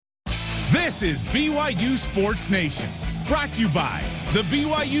This is BYU Sports Nation, brought to you by The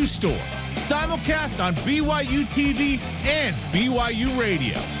BYU Store, simulcast on BYU TV and BYU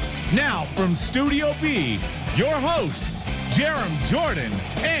Radio. Now from Studio B, your hosts, Jarom Jordan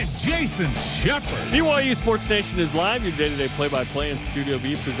and Jason Shepard. BYU Sports Nation is live, your day-to-day play-by-play in Studio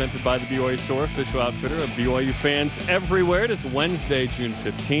B, presented by the BYU Store, official outfitter of BYU fans everywhere. It is Wednesday, June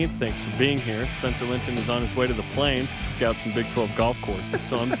 15th. Thanks for being here. Spencer Linton is on his way to the Plains to scout some Big 12 golf courses.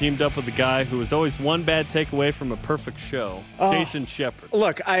 So I'm teamed up with the guy who is always one bad take away from a perfect show, Jason Shepard.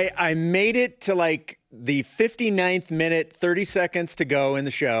 Look, I made it to like the 59th minute, 30 seconds to go in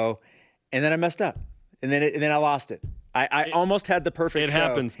the show, and then I messed up. And then I lost it. I almost had the perfect show. It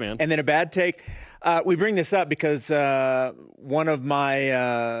happens, man. And then a bad take. We bring this up because one of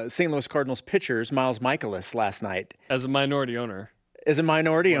my St. Louis Cardinals pitchers, Miles Michaelis, last night. As a minority owner. As a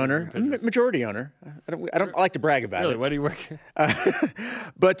minority owner, majority owner. I don't like to brag about really? it. Why do you work here?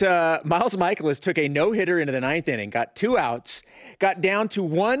 But Miles Michaelis took a no-hitter into the ninth inning, got 2 outs, got down to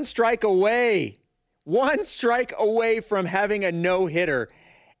 1 strike away. 1 strike away from having a no-hitter.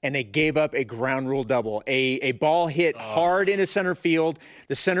 And they gave up a ground rule double. A ball hit hard into center field.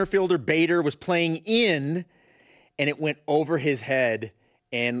 The center fielder, Bader, was playing in, and it went over his head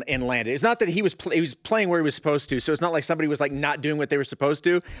and landed. It's not that he was playing where he was supposed to, so it's not like somebody was like not doing what they were supposed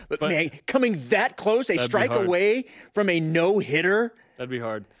to. But man, coming that close, a strike away from a no-hitter. That'd be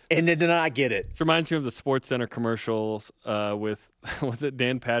hard. And they did not get it. This reminds me of the Sports Center commercials with, was it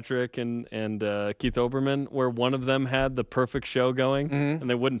Dan Patrick and Keith Olbermann, where one of them had the perfect show going, and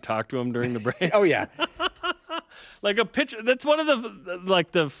they wouldn't talk to him during the break. Oh, yeah. Like a pitcher. That's one of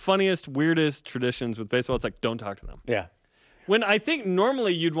the funniest, weirdest traditions with baseball. It's like, don't talk to them. Yeah. When I think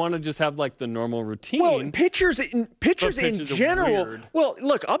normally you'd want to just have like the normal routine. Well, pitchers in general. Well,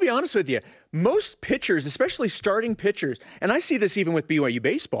 look, I'll be honest with you. Most pitchers, especially starting pitchers, and I see this even with BYU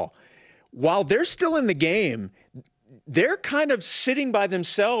baseball, while they're still in the game, they're kind of sitting by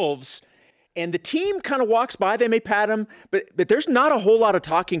themselves, and the team kind of walks by. They may pat them, but there's not a whole lot of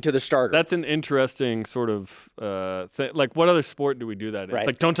talking to the starter. That's an interesting sort of thing. Like, what other sport do we do that in? Right. It's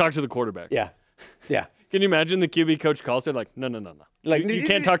like, don't talk to the quarterback. Yeah. Can you imagine the QB coach calls it like, no. Like you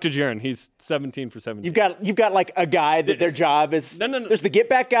can't talk to Jaron. He's 17 for 17. You've got like a guy that their job is. No. There's the get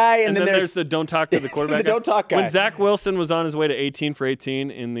back guy, and then there's the don't talk to the quarterback. The don't talk guy. When Zach Wilson was on his way to 18 for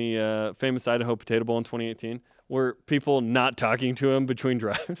 18 in the famous Idaho Potato Bowl in 2018, were people not talking to him between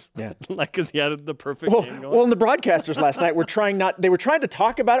drives? Yeah, like because he had the perfect game going. Well, and the broadcasters last night were trying to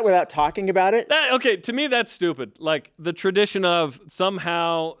talk about it without talking about it. Okay, to me that's stupid. Like the tradition of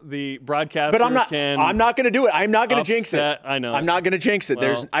somehow the broadcaster But I'm not going to do it. I'm not going to jinx it. I know. I'm not going to jinx it.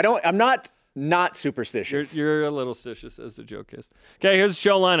 Well, I'm not superstitious. You're a little stitious, as the joke is. Okay, here's the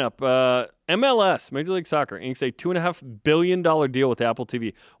show lineup. MLS, Major League Soccer, inks a $2.5 billion deal with Apple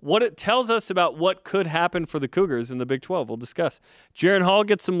TV. What it tells us about what could happen for the Cougars in the Big 12, we'll discuss. Jaren Hall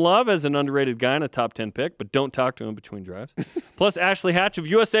gets some love as an underrated guy and a top 10 pick, but don't talk to him between drives. Plus, Ashley Hatch of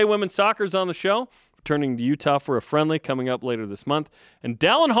USA Women's Soccer is on the show, returning to Utah for a friendly coming up later this month. And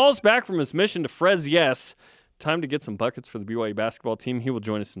Dallin Hall's back from his mission to Frez Yes. Time to get some buckets for the BYU basketball team. He will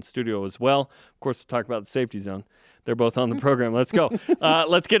join us in studio as well. Of course, we'll talk about the safety zone. They're both on the program. Let's go.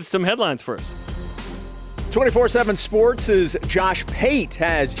 Let's get some headlines first. 24/7 Sports' Josh Pate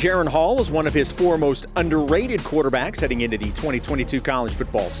has Jaren Hall as one of his 4 most underrated quarterbacks heading into the 2022 college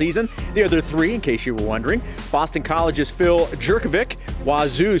football season. The other 3, in case you were wondering, Boston College's Phil Jurkovec,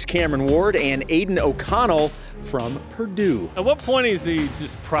 Wazoo's Cameron Ward, and Aiden O'Connell from Purdue. At what point is he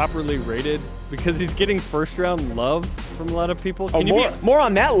just properly rated? Because he's getting first-round love from a lot of people. More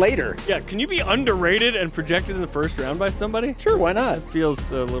on that later. Yeah, can you be underrated and projected in the first round by somebody? Sure, why not? That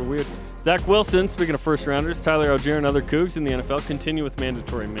feels a little weird. Zach Wilson, speaking of first-rounders, Tyler Algier and other Cougs in the NFL continue with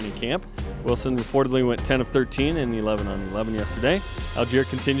mandatory minicamp. Wilson reportedly went 10 of 13 and 11 on 11 yesterday. Algier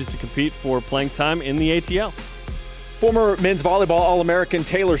continues to compete for playing time in the ATL. Former men's volleyball All-American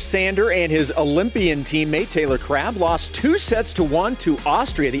Taylor Sander and his Olympian teammate Taylor Crabb lost 2-1 to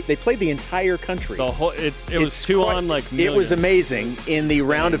Austria. They played the entire country. It was millions. It was amazing. In the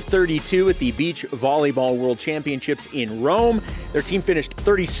round of 32 at the Beach Volleyball World Championships in Rome, their team finished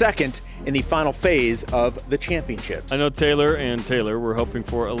 32nd in the final phase of the championships. I know Taylor were hoping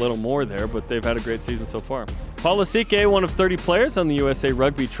for a little more there, but they've had a great season so far. Paul Lasike, one of 30 players on the USA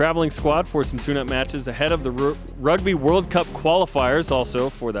Rugby traveling squad for some tune-up matches ahead of the Rugby World Cup qualifiers, also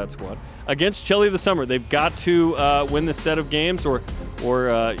for that squad, against Chile this summer. They've got to win this set of games or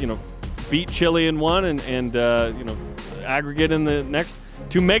beat Chile in one and aggregate in the next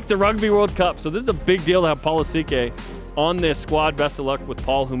to make the Rugby World Cup. So this is a big deal to have Paul Lasike on this squad. Best of luck with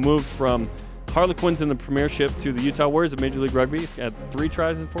Paul, who moved from Harlequins in the Premiership to the Utah Warriors of Major League Rugby. He's got 3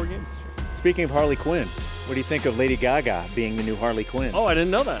 tries in 4 games. Speaking of Harley Quinn, what do you think of Lady Gaga being the new Harley Quinn? Oh, I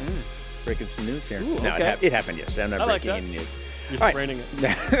didn't know that. Breaking some news here. Ooh, No, okay. it happened yesterday. I'm not I like breaking that. any news. You're All right. spreading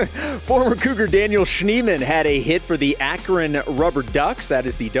it. Former Cougar Daniel Schneemann had a hit for the Akron Rubber Ducks. That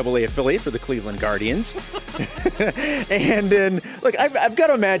is the AA affiliate for the Cleveland Guardians. And then, look, I've got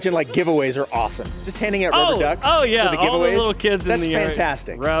to imagine, like, giveaways are awesome. Just handing out rubber ducks Oh, yeah. for the giveaways. All the little kids That's in the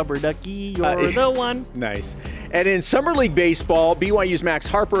fantastic. Rubber ducky, you're the one. Nice. And in Summer League Baseball, BYU's Max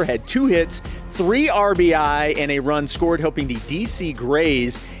Harper had 2 hits, 3 RBI, and a run scored, helping the DC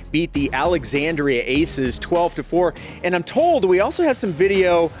Grays beat the Alexandria Aces 12-4. And I'm told we also have some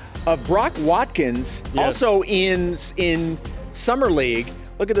video of Brock Watkins also in Summer League.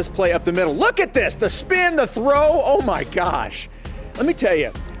 Look at this play up the middle. Look at this, the spin, the throw. Oh my gosh. Let me tell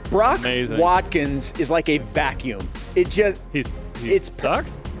you, Brock Amazing. Watkins is like a vacuum. It just, He It's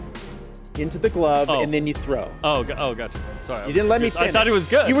sucks? into the glove Oh. and then you throw. Oh, gotcha. Sorry. You didn't let me I finish. thought he was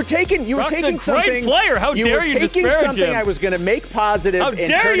good. You were taking Brock's a something. great player. How dare you were taking disparage something him? I was going to make positive How and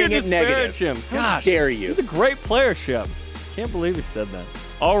dare you turning it negative. disparage him? How Gosh. dare you? He's a great player, Shep. Can't believe he said that.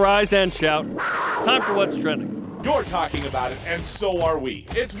 All rise and shout. It's time for What's Trending. You're talking about it, and so are we.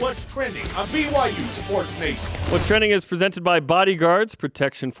 It's What's Trending on BYU Sports Nation. What's Trending is presented by Bodyguards,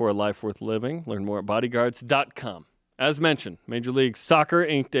 protection for a life worth living. Learn more at bodyguards.com. As mentioned, Major League Soccer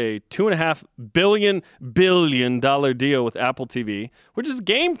inked a $2.5 billion deal with Apple TV, which is a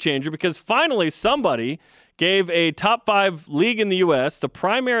game changer because finally somebody gave a top 5 league in the U.S. the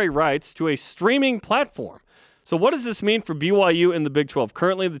primary rights to a streaming platform. So what does this mean for BYU in the Big 12?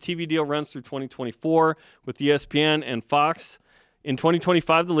 Currently, the TV deal runs through 2024 with ESPN and Fox. In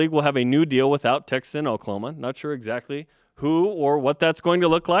 2025, the league will have a new deal without Texas and Oklahoma. Not sure exactly who or what that's going to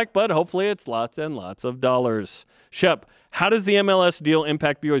look like, but hopefully it's lots and lots of dollars. Shep, how does the MLS deal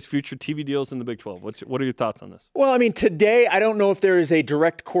impact BYU's future TV deals in the Big 12? What are your thoughts on this? Well, I mean, today, I don't know if there is a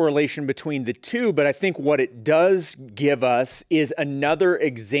direct correlation between the two, but I think what it does give us is another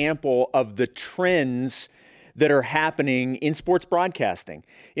example of the trends that are happening in sports broadcasting.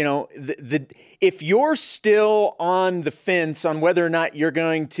 You know, if you're still on the fence on whether or not you're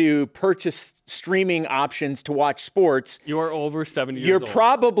going to purchase streaming options to watch sports, You are over 70 years you're old.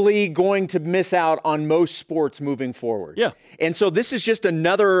 probably going to miss out on most sports moving forward. Yeah. And so this is just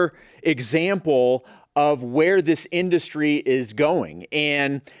another example of where this industry is going.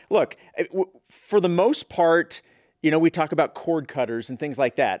 And look, for the most part, you know, we talk about cord cutters and things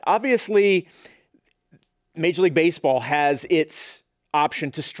like that. Obviously, Major League Baseball has its option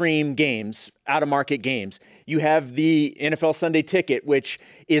to stream games, out-of-market games. You have the NFL Sunday Ticket, which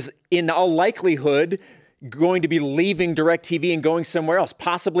is in all likelihood going to be leaving DirecTV and going somewhere else,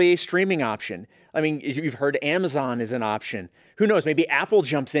 possibly a streaming option. I mean, you've heard Amazon is an option. Who knows? Maybe Apple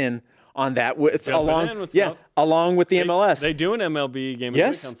jumps in on that along with the MLS. They do an MLB game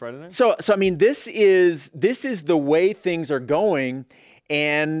Yes. on Friday night. So I mean, this is the way things are going,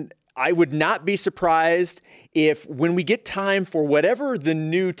 and I would not be surprised if when we get time for whatever the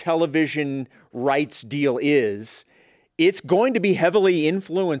new television rights deal is, it's going to be heavily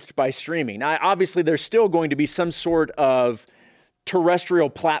influenced by streaming. Now, obviously, there's still going to be some sort of terrestrial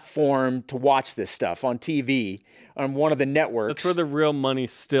platform to watch this stuff on TV on one of the networks. That's where the real money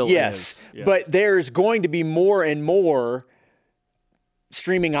still Yes, is. Yeah. but there's going to be more and more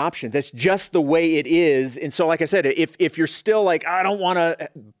streaming options. That's just the way it is. And so, like I said, if you're still like, I don't want to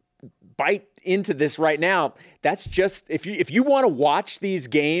bite into this right now, that's just, if you want to watch these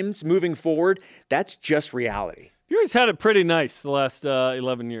games moving forward, that's just reality. BYU's had it pretty nice the last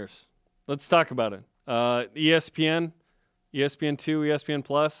 11 years. Let's talk about it. ESPN, ESPN2, ESPN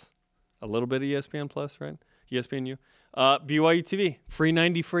Plus, a little bit of ESPN Plus, right? ESPNU. BYU TV, free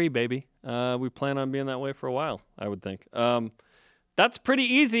 90 free, baby. We plan on being that way for a while, I would think. That's pretty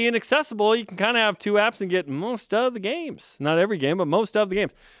easy and accessible. You can kind of have 2 apps and get most of the games. Not every game, but most of the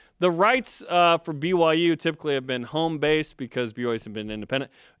games. The rights for BYU typically have been home-based because BYU's have been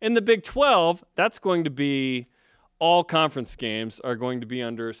independent. In the Big 12, that's going to be all conference games are going to be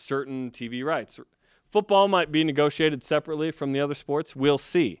under certain TV rights. Football might be negotiated separately from the other sports. We'll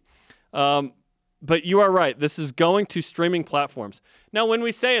see. But you are right. This is going to streaming platforms. Now, when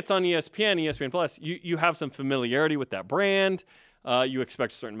we say it's on ESPN, ESPN Plus, you have some familiarity with that brand. You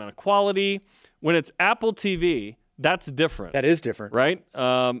expect a certain amount of quality. When it's Apple TV, that's different. That is different. Right?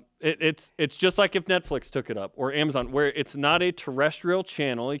 It's just like if Netflix took it up or Amazon, where it's not a terrestrial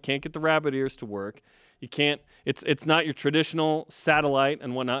channel. You can't get the rabbit ears to work. You can't. It's not your traditional satellite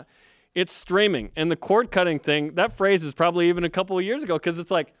and whatnot. It's streaming. And the cord cutting thing, that phrase is probably even a couple of years ago because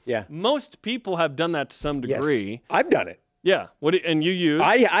it's like most people have done that to some degree. Yes. I've done it. Yeah. And you use?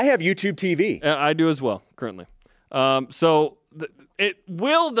 I have YouTube TV. I do as well currently.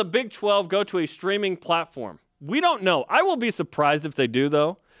 Will the Big 12 go to a streaming platform? We don't know. I will be surprised if they do,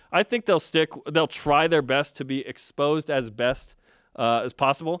 though. I think they'll try their best to be exposed as best as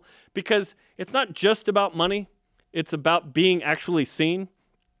possible, because it's not just about money. It's about being actually seen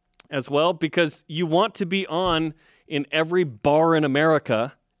as well, because you want to be on in every bar in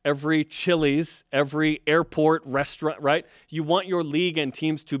America, every Chili's, every airport, restaurant, right? You want your league and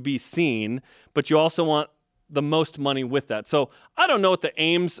teams to be seen, but you also want the most money with that. So I don't know what the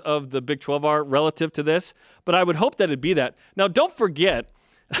aims of the Big 12 are relative to this, but I would hope that it'd be that. Now, don't forget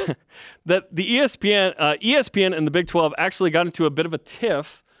that the ESPN and the Big 12 actually got into a bit of a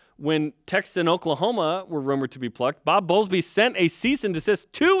tiff when Texas and Oklahoma were rumored to be plucked. Bob Bowlesby sent a cease and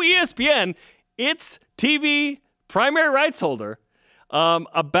desist to ESPN, its TV primary rights holder,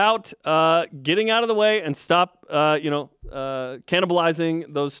 about getting out of the way and stop,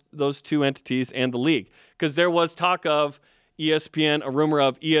 cannibalizing those two entities and the league. Because there was talk of ESPN, a rumor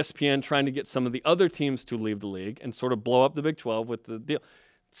of ESPN trying to get some of the other teams to leave the league and sort of blow up the Big 12 with the deal.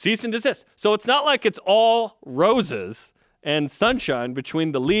 Cease and desist. So it's not like it's all roses and sunshine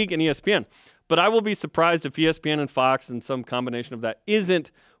between the league and ESPN. But I will be surprised if ESPN and Fox and some combination of that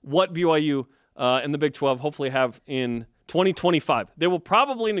isn't what BYU and the Big 12 hopefully have in 2025. They will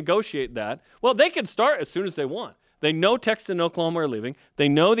probably negotiate that. Well, they can start as soon as they want. They know Texas and Oklahoma are leaving. They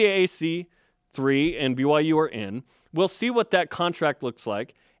know the AAC 3 and BYU are in. We'll see what that contract looks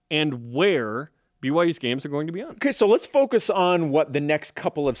like and where BYU's games are going to be on. Okay, so let's focus on what the next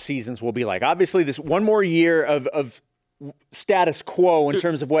couple of seasons will be like. Obviously, this one more year of status quo in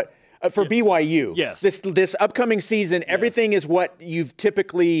terms of what for BYU. Yes. This upcoming season, everything is what you've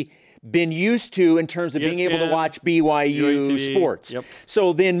typically been used to in terms of being able to watch BYU sports. Yep.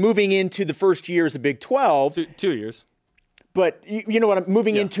 So then moving into the first year as a Big 12. 2 years. But you know what? I'm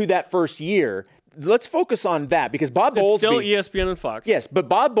moving into that first year. Let's focus on that because Bob Bowlesby. It's still ESPN and Fox. Yes, but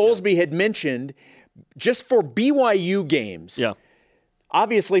Bob Bowlesby had mentioned just for BYU games. Yeah.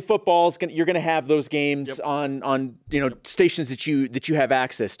 Obviously, football you're going to have those games on stations that you have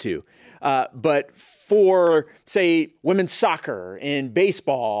access to. But for say women's soccer and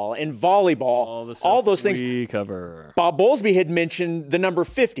baseball and volleyball, all those things we cover. Bob Bowlesby had mentioned the number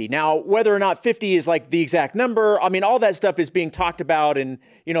 50. Now, whether or not 50 is like the exact number, I mean, all that stuff is being talked about, and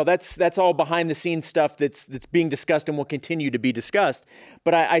that's all behind the scenes stuff that's being discussed and will continue to be discussed.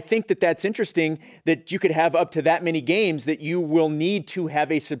 But I think that's interesting that you could have up to that many games that you will need to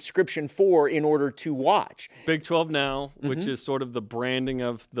have a subscription for in order to watch. Big 12 Now, which is sort of the branding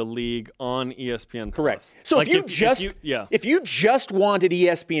of the league on ESPN+. Correct. So like if you just wanted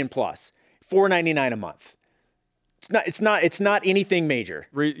ESPN Plus, $4.99 a month. It's not anything major.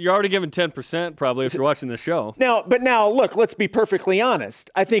 You're already giving 10% probably if you're watching the show. Now, look, let's be perfectly honest.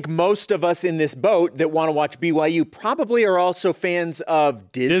 I think most of us in this boat that want to watch BYU probably are also fans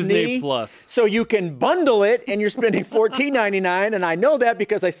of Disney Plus. So you can bundle it and you're spending $14.99, and I know that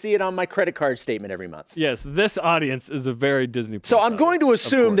because I see it on my credit card statement every month. Yes, this audience is a very Disney Plus. So I'm going to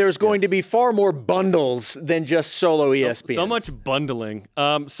assume there's going to be far more bundles than just solo ESPN. So much bundling.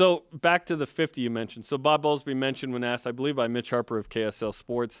 So back to the 50 you mentioned. So Bob Bowlesby mentioned when asked, I believe by Mitch Harper of KSL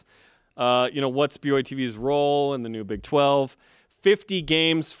Sports, what's BYU TV's role in the new Big 12? 50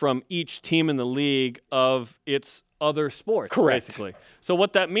 games from each team in the league of its other sports, correct, basically. So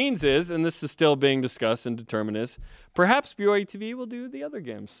what that means is, and this is still being discussed and determined, is perhaps BYU TV will do the other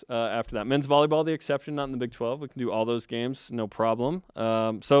games after that. Men's volleyball, the exception, not in the Big 12. We can do all those games, no problem.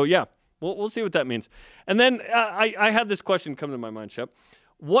 We'll see what that means. And then I had this question come to my mind, Shep.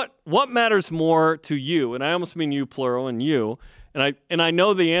 What matters more to you? And I almost mean you, plural, and you. And I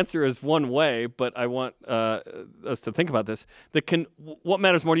know the answer is one way, but I want us to think about this. What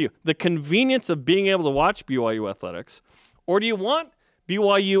matters more to you? The convenience of being able to watch BYU athletics, or do you want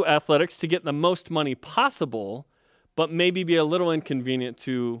BYU athletics to get the most money possible, but maybe be a little inconvenient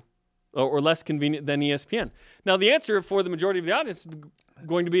to, or less convenient than ESPN? Now, the answer for the majority of the audience is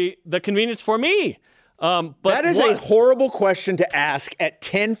going to be the convenience for me. But that is a horrible question to ask at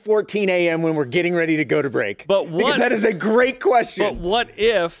 10:14 a.m. when we're getting ready to go to break. Because that is a great question. But what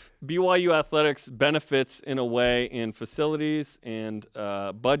if BYU athletics benefits in a way in facilities and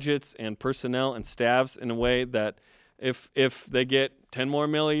budgets and personnel and staffs in a way that if they get 10 more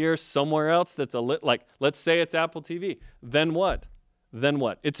mil a year somewhere else that's like let's say it's Apple TV, then what?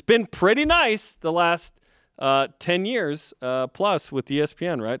 It's been pretty nice the last 10 years plus with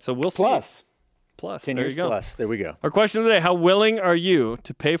ESPN, right? So we'll see. Plus. 10 years plus. There we go. Our question of the day, how willing are you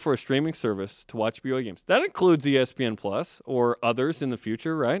to pay for a streaming service to watch BYU games? That includes ESPN Plus or others in the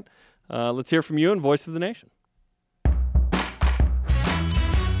future, right? Let's hear from you and Voice of the Nation.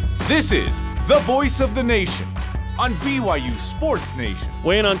 This is the Voice of the Nation on BYU Sports Nation.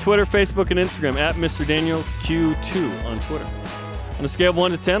 Weigh in on Twitter, Facebook, and Instagram at Mr. Daniel Q2 on Twitter. On a scale of 1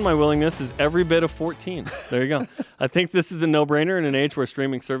 to 10, my willingness is every bit of 14. There you go. I think this is a no-brainer in an age where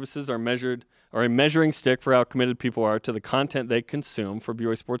streaming services are a measuring stick for how committed people are to the content they consume for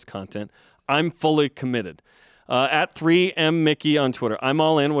BYU Sports content. I'm fully committed. At 3MMickey on Twitter. I'm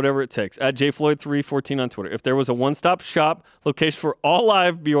all in, whatever it takes. At JFloyd314 on Twitter. If there was a one-stop shop location for all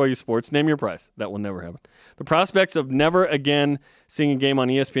live BYU sports, name your price. That will never happen. The prospects of never again seeing a game on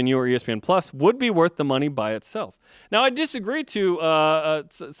ESPNU or ESPN Plus would be worth the money by itself. Now, I disagree to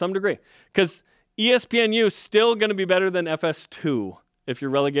some degree because ESPNU is still going to be better than FS2 if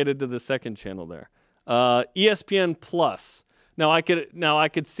you're relegated to the second channel there. ESPN Plus. Now I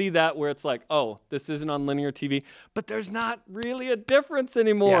could see that where it's like, oh, this isn't on linear TV, but there's not really a difference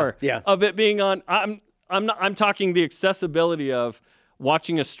anymore of it being on. I'm talking the accessibility of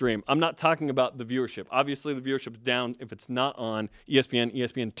watching a stream. I'm not talking about the viewership. Obviously, the viewership's down if it's not on ESPN,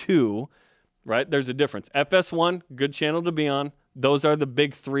 ESPN2, right? There's a difference. FS1, good channel to be on. Those are the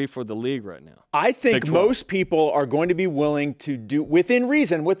big three for the league right now. I think most people are going to be willing to do, within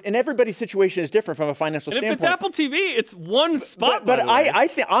reason, and everybody's situation is different from a financial standpoint. If it's Apple TV, it's one spot. But I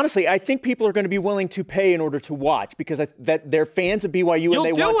think, honestly, I think people are going to be willing to pay in order to watch because that they're fans of BYU and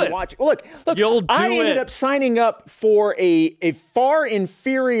they want to watch. Well, look, I ended up signing up for a far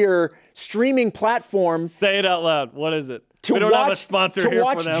inferior streaming platform. Say it out loud. What is it? We don't have a sponsor here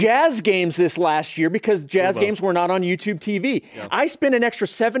for them. To watch Jazz games this last year because Jazz games were not on YouTube TV. Yeah. I spent an extra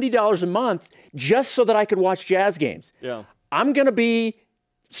 $70 a month just so that I could watch Jazz games. Yeah. I'm going to be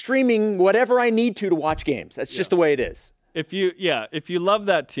streaming whatever I need to watch games. That's just the way it is. If you love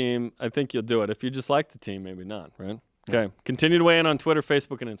that team, I think you'll do it. If you just like the team, maybe not, right? Okay. Continue to weigh in on Twitter,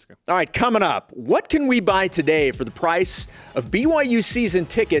 Facebook, and Instagram. All right, coming up, what can we buy today for the price of BYU season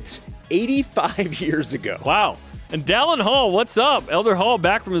tickets 85 years ago? Wow. And Dallin Hall, what's up? Elder Hall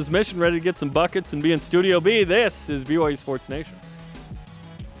back from his mission, ready to get some buckets and be in Studio B. This is BYU Sports Nation.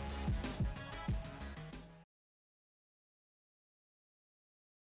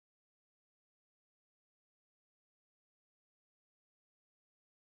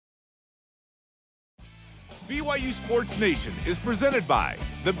 BYU Sports Nation is presented by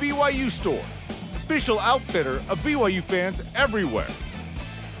The BYU Store, official outfitter of BYU fans everywhere.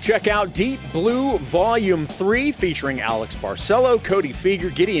 Check out Deep Blue Volume 3 featuring Alex Barcelo, Cody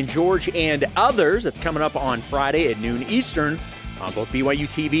Feger, Gideon George, and others. That's coming up on Friday at noon Eastern on both BYU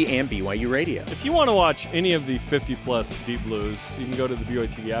TV and BYU Radio. If you want to watch any of the 50-plus Deep Blues, you can go to the BYU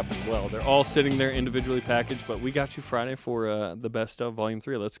TV app as well. They're all sitting there individually packaged, but we got you Friday for the best of Volume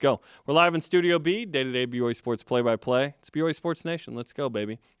 3. Let's go. We're live in Studio B, day-to-day BYU Sports play-by-play. It's BYU Sports Nation. Let's go,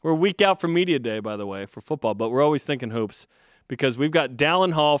 baby. We're a week out from Media Day, by the way, for football, but we're always thinking hoops. Because we've got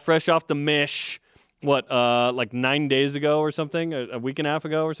Dallin Hall fresh off the Mish, like 9 days ago or something, a week and a half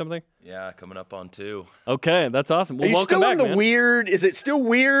ago or something? Yeah, coming up on 2. Okay, that's awesome. Well, Are you welcome still back, in the man. weird? Is it still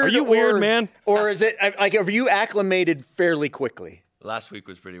weird? Are you weird, man? Or is it like, are you acclimated fairly quickly? Last week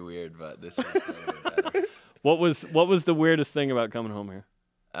was pretty weird, but this week's a little bit better. What was the weirdest thing about coming home here?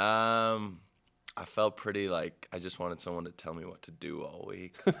 I felt pretty like I just wanted someone to tell me what to do all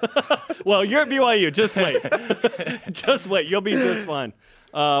week. Well, you're at BYU. Just wait. Just wait. You'll be just fine.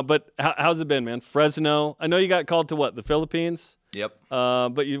 But how's it been, man? Fresno. I know you got called to what? The Philippines? Yep.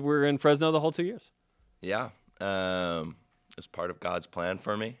 But you were in Fresno the whole 2 years. Yeah. It was part of God's plan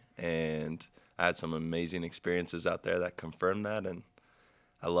for me. And I had some amazing experiences out there that confirmed that. And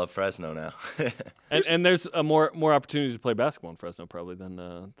I love Fresno now. and there's a more opportunity to play basketball in Fresno probably than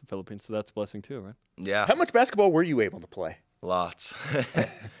the Philippines, so that's a blessing too, right? Yeah. How much basketball were you able to play? Lots.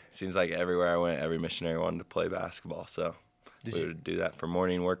 Seems like everywhere I went, every missionary wanted to play basketball, so we would do that for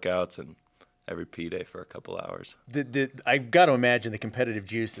morning workouts and every P day for a couple hours. I've got to imagine the competitive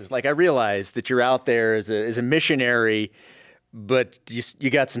juices. Like I realize that you're out there as a missionary, but you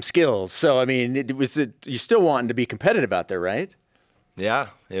got some skills. So I mean, you're still wanting to be competitive out there, right? Yeah,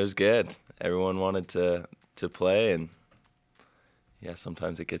 it was good. Everyone wanted to play, and yeah,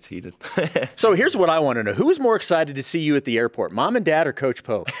 sometimes it gets heated. So here's what I want to know. Who was more excited to see you at the airport, Mom and Dad or Coach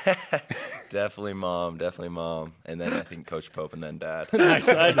Pope? Definitely Mom. And then I think Coach Pope and then Dad. Nice.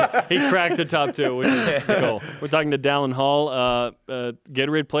 He cracked the top two, which is cool. We're talking to Dallin Hall,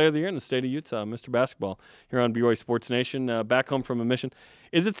 Gatorade Player of the Year in the state of Utah, Mr. Basketball, here on BYU Sports Nation, back home from a mission.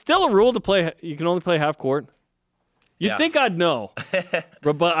 Is it still a rule to play? You can only play half court? You'd think I'd know,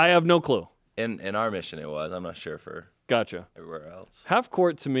 but I have no clue. In our mission it was. I'm not sure for Gotcha. everywhere else. Half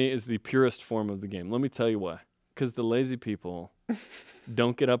court to me is the purest form of the game. Let me tell you why. Because the lazy people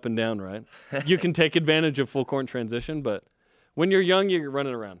don't get up and down right. You can take advantage of full court transition, but When you're young, you're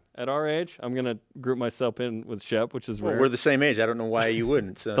running around. At our age, I'm gonna group myself in with Shep, which is Well, rare. we're the same age. I don't know why you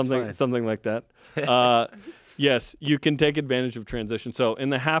wouldn't. So something like that. Yes, you can take advantage of transition. So in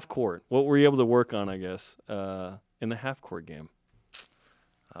the half court, what were you able to work on? I guess in the half court game.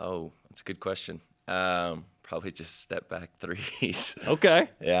 Oh, that's a good question. Probably just step back threes. Okay.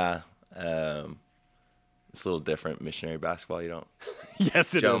 Yeah. It's a little different. Missionary basketball, you don't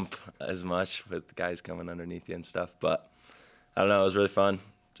Yes, it jump as much with the guys coming underneath you and stuff. But I don't know. It was really fun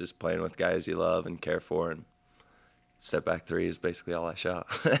just playing with guys you love and care for. And step back three is basically all I shot.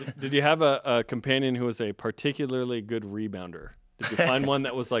 Did you have a companion who was a particularly good rebounder? Did you find one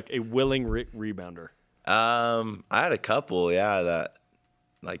that was like a willing rebounder? I had a couple, yeah, that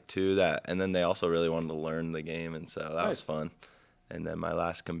like two that, and then they also really wanted to learn the game, and so that was fun. And then my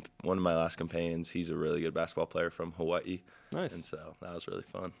one of my last companions, he's a really good basketball player from Hawaii. Nice. And so that was really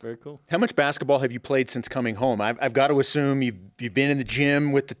fun. Very cool. How much basketball have you played since coming home? I've got to assume you've been in the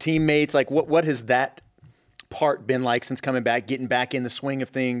gym with the teammates. Like, what has that part been like since coming back, getting back in the swing of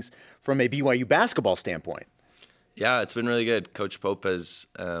things from a BYU basketball standpoint? Yeah, it's been really good. Coach Pope has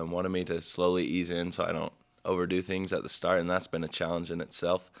wanted me to slowly ease in so I don't overdo things at the start, and that's been a challenge in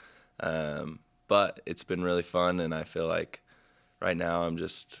itself. But it's been really fun, and I feel like right now I'm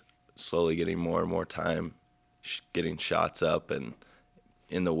just slowly getting more and more time getting shots up and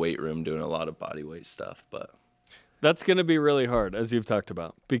in the weight room doing a lot of body weight stuff. But that's going to be really hard, as you've talked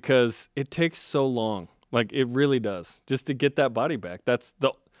about, because it takes so long. Like, it really does, just to get that body back. That's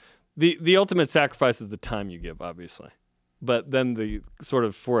the ultimate sacrifice is the time you give, obviously. But then the sort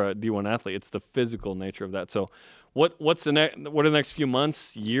of, for a D1 athlete, it's the physical nature of that. So what are the next few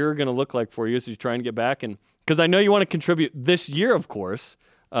months, year going to look like for you as you try and get back? And because I know you want to contribute this year, of course,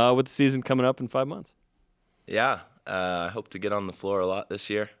 with the season coming up in 5 months. Yeah, I hope to get on the floor a lot this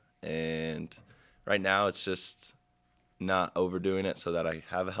year. And right now it's just not overdoing it so that I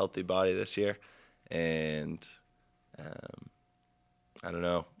have a healthy body this year. And I don't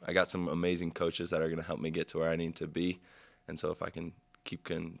know. I got some amazing coaches that are going to help me get to where I need to be. And so if I can keep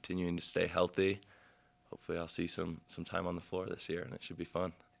continuing to stay healthy, hopefully I'll see some time on the floor this year, and it should be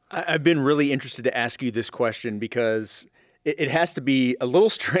fun. I've been really interested to ask you this question because it has to be a little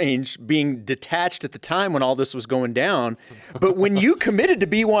strange being detached at the time when all this was going down. But when you committed to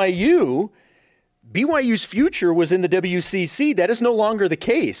BYU, BYU's future was in the WCC. That is no longer the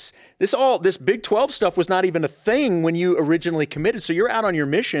case. This Big 12 stuff was not even a thing when you originally committed. So you're out on your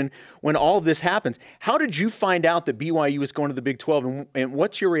mission when all of this happens. How did you find out that BYU was going to the Big 12, and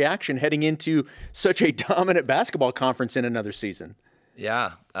what's your reaction heading into such a dominant basketball conference in another season?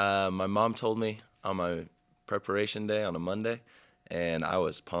 Yeah, my mom told me on my preparation day on a Monday, and I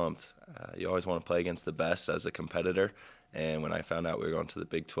was pumped. You always want to play against the best as a competitor. And when I found out we were going to the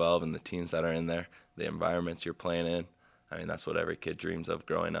Big 12 and the teams that are in there, the environments you're playing in, I mean, that's what every kid dreams of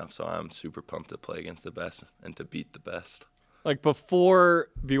growing up. So I'm super pumped to play against the best and to beat the best. Like, before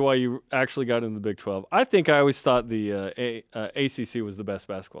BYU actually got into the Big 12, I think I always thought the ACC was the best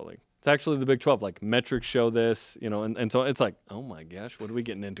basketball league. It's actually the Big 12. Like, metrics show this, and so it's like, oh my gosh, what are we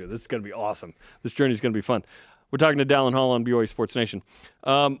getting into? This is going to be awesome. This journey is going to be fun. We're talking to Dallin Hall on BYU Sports Nation.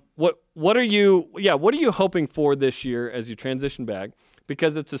 What are you hoping for this year as you transition back?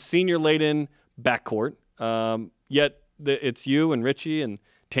 Because it's a senior-laden backcourt, yet it's you and Richie and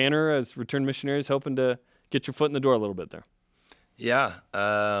Tanner as return missionaries hoping to get your foot in the door a little bit there. Yeah,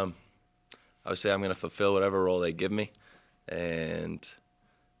 obviously I'm going to fulfill whatever role they give me, and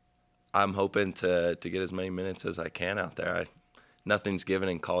I'm hoping to get as many minutes as I can out there. Nothing's given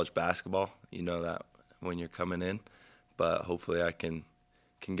in college basketball. You know that when you're coming in, but hopefully I can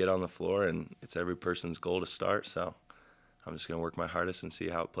get on the floor, and it's every person's goal to start. So I'm just going to work my hardest and see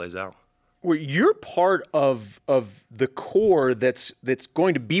how it plays out. Well, you're part of the core that's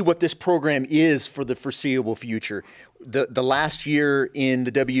going to be what this program is for the foreseeable future. The last year in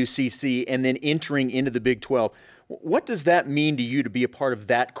the WCC and then entering into the Big 12. What does that mean to you to be a part of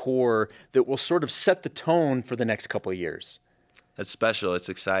that core that will sort of set the tone for the next couple of years? It's special. It's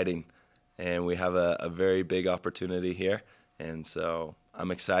exciting. And we have a very big opportunity here. And so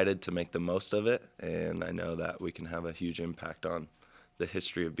I'm excited to make the most of it. And I know that we can have a huge impact on the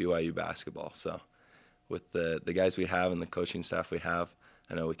history of BYU basketball. So with the guys we have and the coaching staff we have,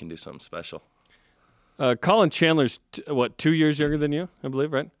 I know we can do something special. Colin Chandler's, 2 years younger than you, I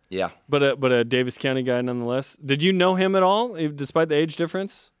believe, right? Yeah. But a Davis County guy nonetheless. Did you know him at all, despite the age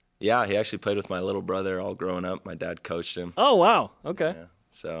difference? Yeah, he actually played with my little brother all growing up. My dad coached him. Oh, wow. Okay. Yeah,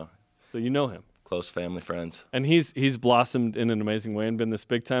 so you know him. Close family friends. And he's blossomed in an amazing way and been this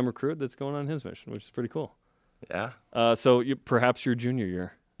big-time recruit that's going on his mission, which is pretty cool. Yeah. So perhaps your junior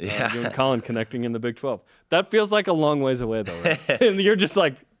year. Yeah. You and Colin connecting in the Big 12. That feels like a long ways away, though, right? And you're just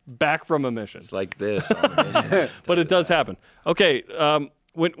like back from a mission. It's like this on a mission. But it does happen. Okay,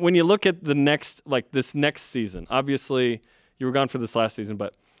 when you look at this next season, obviously you were gone for this last season,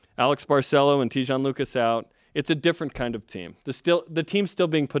 but Alex Barcelo and Tijon Lucas out. It's a different kind of team. The team's still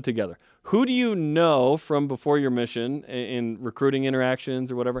being put together. Who do you know from before your mission in recruiting interactions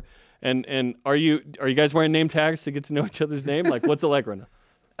or whatever? And are you guys wearing name tags to get to know each other's name? Like, what's it like right now?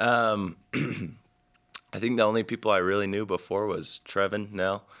 I think the only people I really knew before was Trevin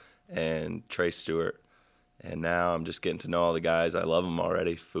Nell and Trey Stewart. And now I'm just getting to know all the guys. I love them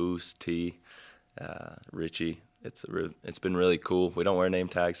already. Foose, T, Richie. It's been really cool. We don't wear name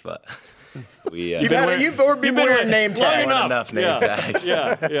tags, but you've been wearing name tags. Enough name tags.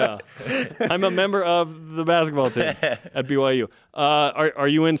 Yeah. I'm a member of the basketball team at BYU. Are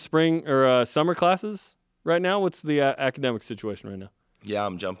you in spring or summer classes right now? What's the academic situation right now? Yeah,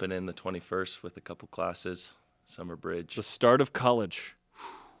 I'm jumping in the 21st with a couple classes, summer bridge. The start of college.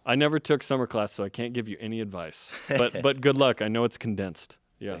 I never took summer class, so I can't give you any advice. But good luck. I know it's condensed.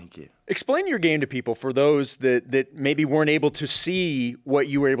 Yeah. Thank you. Explain your game to people for those that maybe weren't able to see what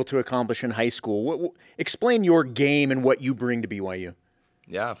you were able to accomplish in high school. Explain your game and what you bring to BYU.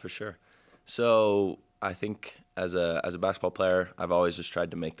 Yeah, for sure. So I think as a basketball player, I've always just tried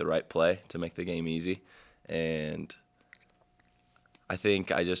to make the right play to make the game easy. And I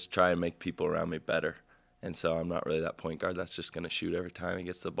think I just try and make people around me better. And so I'm not really that point guard that's just going to shoot every time he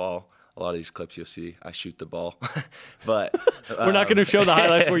gets the ball. A lot of these clips you'll see, I shoot the ball. But we're not going to show the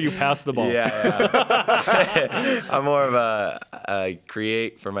highlights where you pass the ball. Yeah. I'm more of a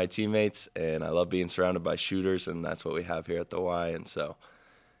create for my teammates, and I love being surrounded by shooters, and that's what we have here at the Y. And so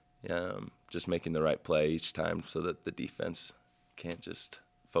just making the right play each time so that the defense can't just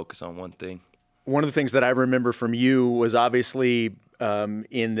focus on one thing. One of the things that I remember from you was obviously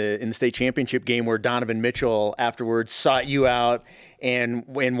in the state championship game where Donovan Mitchell afterwards sought you out and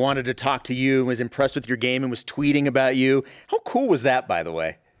wanted to talk to you and was impressed with your game and was tweeting about you. How cool was that, by the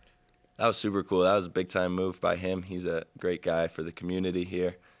way? That was super cool. That was a big-time move by him. He's a great guy for the community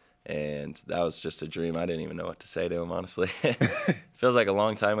here, and that was just a dream. I didn't even know what to say to him, honestly. Feels like a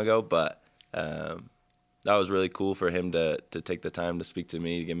long time ago, but that was really cool for him to take the time to speak to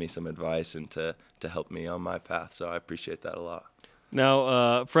me, to give me some advice, and to help me on my path. So I appreciate that a lot.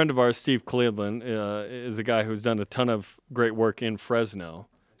 Now, a friend of ours, Steve Cleveland, is a guy who's done a ton of great work in Fresno.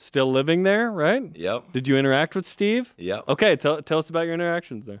 Still living there, right? Yep. Did you interact with Steve? Yep. Okay, tell us about your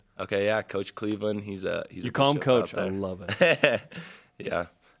interactions there. Okay, yeah, Coach Cleveland. He's you call him Coach. I love it.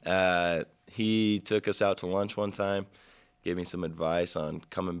 Yeah. He took us out to lunch one time, gave me some advice on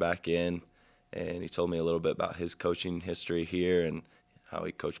coming back in, and he told me a little bit about his coaching history here and how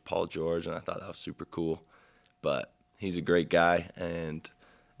he coached Paul George, and I thought that was super cool. But he's a great guy and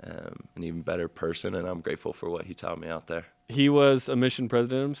an even better person, and I'm grateful for what he taught me out there. He was a mission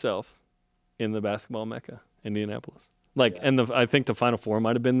president himself in the basketball mecca, Indianapolis. I think the Final Four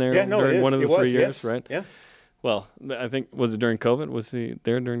might have been there during one of the 3 years, yes. right? Yeah. Well, I think, was it during COVID? Was he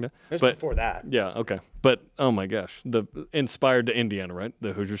there during that? It was before that. Yeah, okay. But, oh my gosh, the inspired to Indiana, right?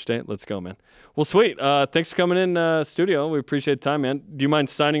 The Hoosier State. Let's go, man. Well, sweet. Thanks for coming in studio. We appreciate the time, man. Do you mind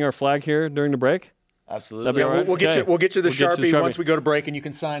signing our flag here during the break? Absolutely. Right. We'll get you the Sharpie once Sharpie. we go to break, and you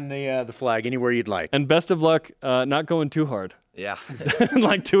can sign the flag anywhere you'd like. And best of luck not going too hard. Yeah.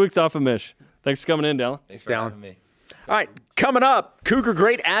 Like 2 weeks off of Mish. Thanks for coming in, Dallin. Thanks for having me. All right, coming up, Cougar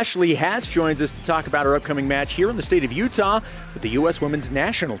great Ashley Hatch joins us to talk about her upcoming match here in the state of Utah with the U.S. women's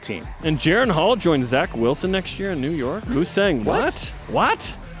national team. And Jaron Hall joins Zach Wilson next year in New York. Who's saying what?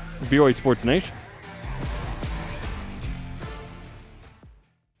 What? This is BYU Sports Nation.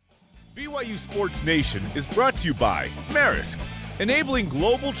 BYU Sports Nation is brought to you by Maersk, enabling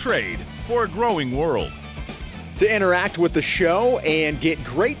global trade for a growing world. To interact with the show and get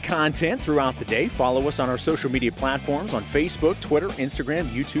great content throughout the day, follow us on our social media platforms on Facebook, Twitter, Instagram,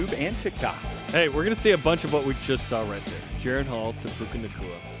 YouTube, and TikTok. Hey, we're going to see a bunch of what we just saw right there. Jaron Hall to Puka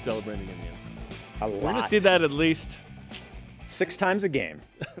Nacua celebrating in the end zone. We're going to see that at least 6 times a game.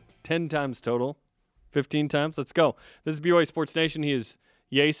 10 times total. 15 times. Let's go. This is BYU Sports Nation. He is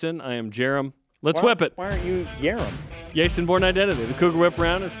Yason. I am Jerem. Let's whip it. Why aren't you Yaron? Yason Born Identity. The Cougar Whip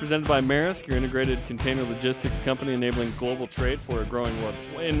Round is presented by Maersk, your integrated container logistics company enabling global trade for a growing world.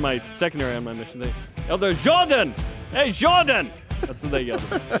 In my secondary on my mission, they yelled, Jordan! Hey, Jordan! That's what they yelled.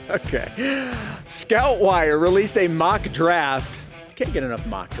 Okay. Scoutwire released a mock draft. Can't get enough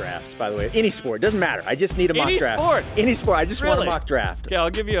mock drafts, by the way. Any sport. Doesn't matter. I just need a mock draft. Any sport. I just want a mock draft. Okay,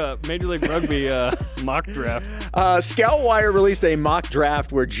 I'll give you a Major League Rugby mock draft. Scoutwire released a mock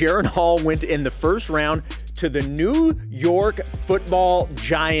draft where Jaron Hall went in the first round, to the New York Football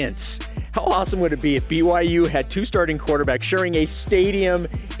Giants. How awesome would it be if BYU had 2 starting quarterbacks sharing a stadium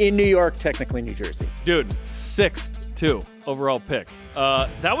in New York, technically New Jersey? Dude, 6th, 2 overall pick.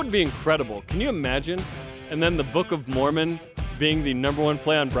 That would be incredible. Can you imagine? And then the Book of Mormon being the number 1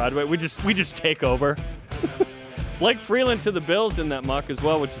 play on Broadway. We just take over. Blake Freeland to the Bills in that mock as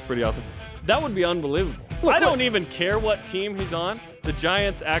well, which is pretty awesome. That would be unbelievable. I don't even care what team he's on. The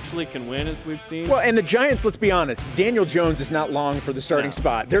Giants actually can win, as we've seen. Well, and the Giants, let's be honest, Daniel Jones is not long for the starting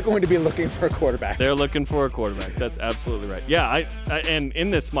spot. They're going to be looking for a quarterback. They're looking for a quarterback. That's absolutely right. Yeah, and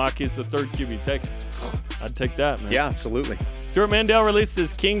in this mock, he's the 3rd QB take. I'd take that, man. Yeah, absolutely. Stuart Mandel released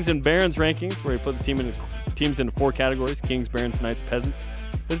his Kings and Barons rankings, where he put the teams into 4 categories: Kings, Barons, Knights, Peasants.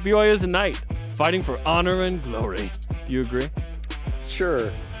 His BYU is a knight, fighting for honor and glory. Do you agree?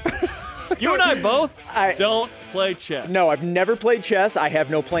 Sure. You and I both don't play chess. No, I've never played chess. I have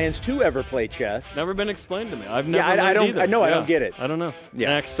no plans to ever play chess. Never been explained to me. I've never I don't. either. I know. I don't get it. I don't know. Yeah.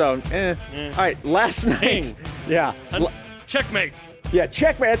 Next. So, All right. Last night. King. Yeah. Checkmate. Yeah.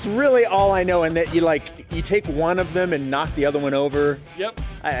 Checkmate. That's really all I know. And that you take one of them and knock the other one over. Yep.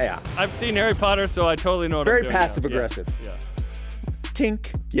 Yeah. I've seen Harry Potter, so I totally know what Very I'm doing. passive aggressive. Yeah. Tink.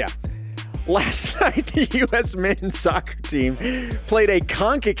 Yeah. Last night, the U.S. men's soccer team played a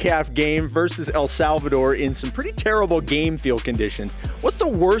CONCACAF game versus El Salvador in some pretty terrible game field conditions. What's the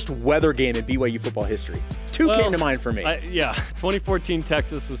worst weather game in BYU football history? 2 came to mind for me. 2014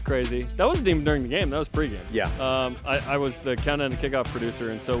 Texas was crazy. That wasn't even during the game. That was pregame. Yeah. I was the countdown and kickoff producer,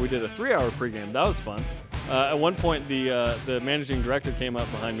 and so we did a 3-hour pregame. That was fun. At one point, the managing director came up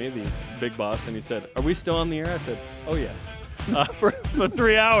behind me, the big boss, and he said, "Are we still on the air?" I said, "Oh, yes." For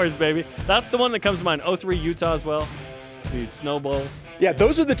 3 hours, baby. That's the one that comes to mind. 03 Utah as well. The Snow Bowl. Yeah,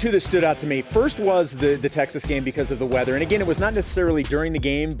 those are the 2 that stood out to me. First was the Texas game because of the weather. And again, it was not necessarily during the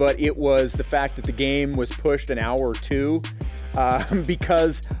game, but it was the fact that the game was pushed an hour or 2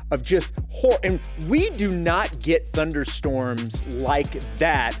 because of just and we do not get thunderstorms like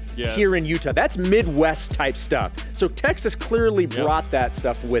that here in Utah. That's Midwest type stuff. So Texas clearly brought that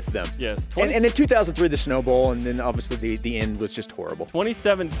stuff with them. Yes. And in 2003, the Snow Bowl, and then obviously the end was just horrible.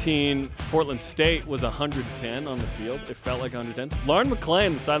 2017, Portland State was 110 on the field. It felt like 110. Lauren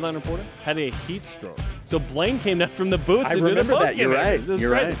McClain, the sideline reporter, had a heat stroke. So Blaine came down from the booth to do the postgame. I remember that. You're right.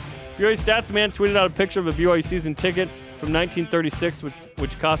 You're right. BYU Stats Man tweeted out a picture of a BYU season ticket from 1936,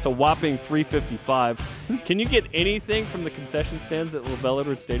 which cost a whopping $355. Can you get anything from the concession stands at LaBelle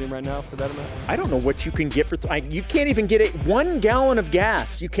Edwards Stadium right now for that amount? I don't know what you can get for. You can't even get it. 1 gallon of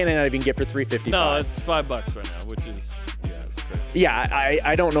gas you cannot even get for $355. No, it's $5 right now, which is it's crazy. Yeah,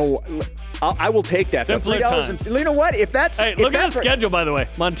 I don't know. I will take that. Simpler times. You know what? If that's look at the schedule, by the way.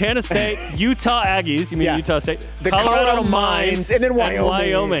 Montana State, Utah Aggies. You mean Utah State? The Colorado Mines, and then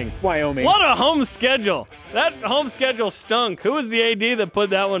Wyoming. What a home schedule! That home schedule stunk. Who was the AD that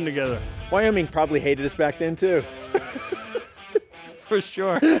put that one together? Wyoming probably hated us back then too. For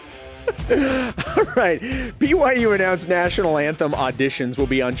sure. All right. BYU announced national anthem auditions will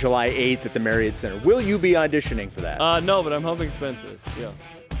be on July 8th at the Marriott Center. Will you be auditioning for that? No, but I'm hoping Spence is. Yeah.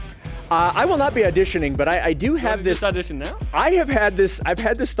 I will not be auditioning, but I do have this. Just audition now? I've had this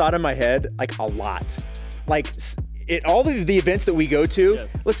thought in my head like a lot. Like at all of the events that we go to,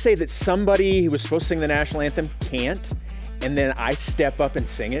 let's say that somebody who was supposed to sing the national anthem can't, and then I step up and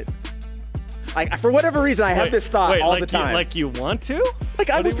sing it. Like for whatever reason, I have this thought all the time. You want to? Like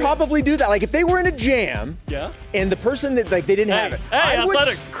I would probably do that. Like if they were in a jam, and the person that they didn't have it,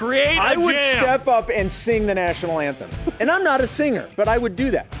 athletics, create a jam. I would step up and sing the national anthem. And I'm not a singer, but I would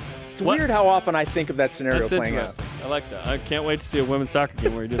do that. It's weird how often I think of that scenario playing out. I like that. I can't wait to see a women's soccer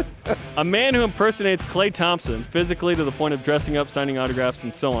game where you do it. A man who impersonates Klay Thompson physically to the point of dressing up, signing autographs,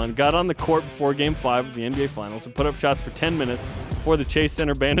 and so on, got on the court before Game 5 of the NBA Finals and put up shots for 10 minutes before the Chase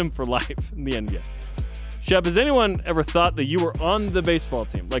Center banned him for life in the NBA. Shep, has anyone ever thought that you were on the baseball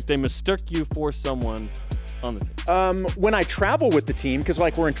team? Like they mistook you for someone on the team? When I travel with the team, because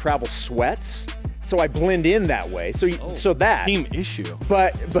like we're in travel sweats, so I blend in that way. So that team issue.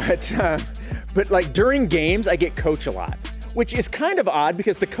 But like during games, I get coach a lot, which is kind of odd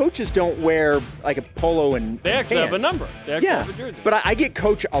because the coaches don't wear like a polo and they actually have a number. They actually have a jersey. But I get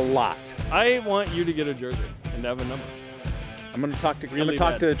coach a lot. I want you to get a jersey and have a number. I'm gonna talk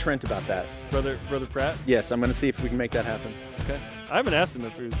to Trent about that. Brother Pratt? Yes, I'm gonna see if we can make that happen. Okay. I haven't asked him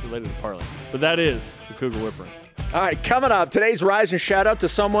if he was related to Parlay, but that is the Cougar Whipper. All right, coming up, today's Rise and Shout Out to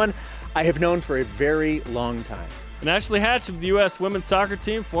someone I have known for a very long time. And Ashley Hatch of the U.S. women's soccer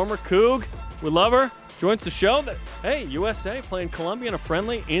team, former Coug, we love her, joins the show. Hey, USA playing Colombia in a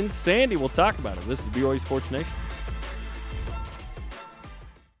friendly in Sandy. We'll talk about it. This is BYU Sports Nation.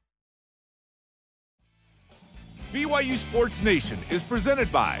 BYU Sports Nation is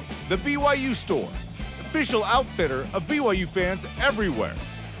presented by The BYU Store, official outfitter of BYU fans everywhere.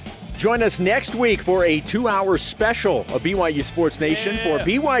 Join us next week for a 2-hour special of BYU Sports Nation for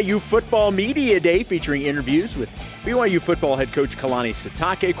BYU Football Media Day, featuring interviews with BYU football head coach Kalani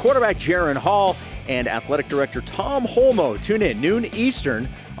Sitake, quarterback Jaron Hall, and athletic director Tom Holmoe. Tune in noon Eastern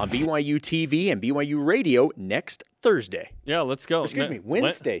on BYU TV and BYU Radio next Thursday. Yeah, let's go.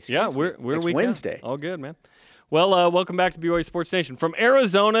 Wednesday. We're Wednesday. All good, man. Well, welcome back to BYU Sports Nation. From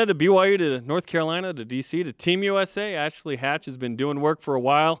Arizona to BYU to North Carolina to D.C. to Team USA, Ashley Hatch has been doing work for a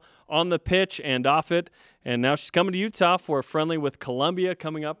while on the pitch and off it, and now she's coming to Utah for a friendly with Columbia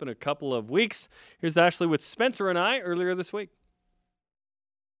coming up in a couple of weeks. Here's Ashley with Spencer and I earlier this week.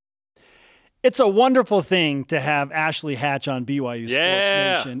 It's a wonderful thing to have Ashley Hatch on BYU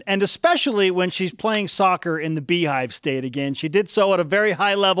Sports Nation, and especially when she's playing soccer in the Beehive State again. She did so at a very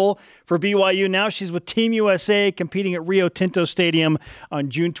high level for BYU. Now she's with Team USA competing at Rio Tinto Stadium on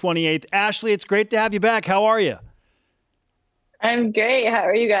June 28th. Ashley, it's great to have you back. How are you? I'm great. How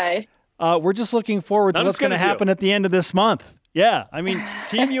are you guys? We're just looking forward to what's going to happen at the end of this month. Yeah, I mean,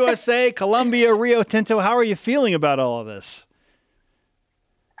 Team USA, Columbia, Rio Tinto. How are you feeling about all of this?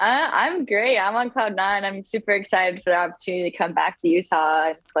 I'm great. I'm on cloud nine. I'm super excited for the opportunity to come back to Utah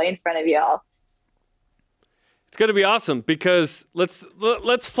and play in front of y'all. It's going to be awesome because let's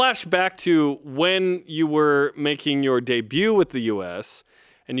flash back to when you were making your debut with the U.S.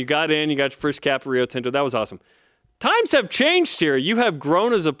 and you got your first cap at Rio Tinto. That was awesome. Times have changed here. You have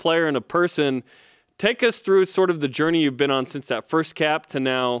grown as a player and a person. Take us through sort of the journey you've been on since that first cap to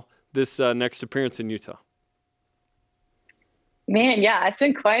now this next appearance in Utah. Man, yeah, it's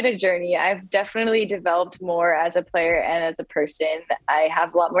been quite a journey. I've definitely developed more as a player and as a person. I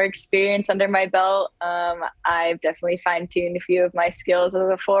have a lot more experience under my belt. I've definitely fine-tuned a few of my skills as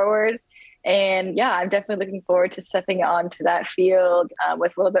a forward. And yeah, I'm definitely looking forward to stepping onto that field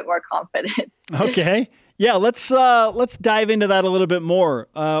with a little bit more confidence. Okay. Yeah, let's dive into that a little bit more.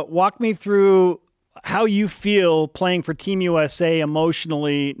 Walk me through how you feel playing for Team USA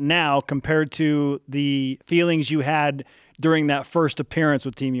emotionally now compared to the feelings you had during that first appearance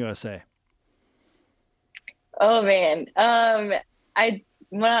with Team USA. Oh man.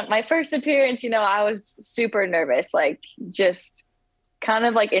 My first appearance, I was super nervous, like just kind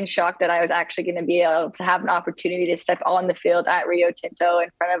of like in shock that I was actually going to be able to have an opportunity to step on the field at Rio Tinto in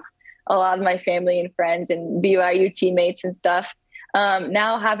front of a lot of my family and friends and BYU teammates and stuff.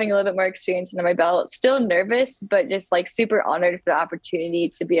 Now having a little bit more experience under my belt, still nervous, but just like super honored for the opportunity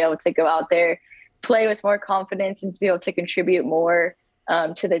to be able to go out there, play with more confidence and to be able to contribute more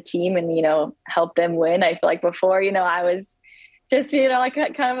to the team and, help them win. I feel like before, I was just, like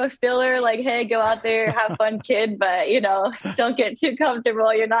kind of a filler, like, hey, go out there, have fun, kid, but, don't get too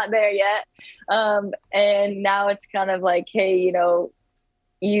comfortable. You're not there yet. And now it's kind of like, hey,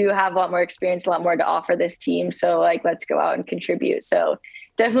 you have a lot more experience, a lot more to offer this team. So like, let's go out and contribute. So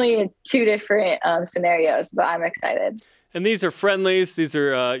definitely two different scenarios, but I'm excited. And these are friendlies. These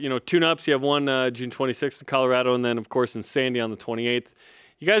are, tune-ups. You have one June 26th in Colorado, and then, of course, in Sandy on the 28th.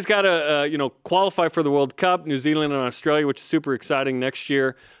 You guys got to, qualify for the World Cup, New Zealand and Australia, which is super exciting next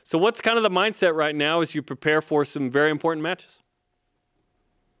year. So what's kind of the mindset right now as you prepare for some very important matches?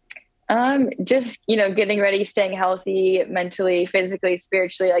 Just, getting ready, staying healthy, mentally, physically,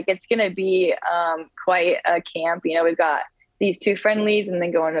 spiritually. Like it's going to be quite a camp. We've got these two friendlies and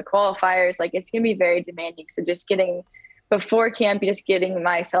then going to qualifiers. Like it's going to be very demanding. So just before camp, just getting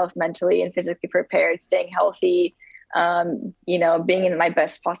myself mentally and physically prepared, staying healthy, being in my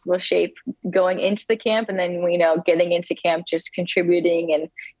best possible shape going into the camp. And then, getting into camp, just contributing and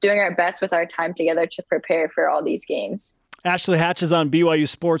doing our best with our time together to prepare for all these games. Ashley Hatch is on BYU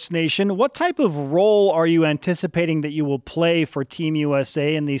Sports Nation. What type of role are you anticipating that you will play for Team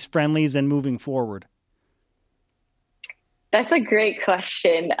USA in these friendlies and moving forward? That's a great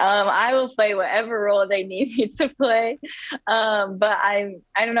question. I will play whatever role they need me to play. But I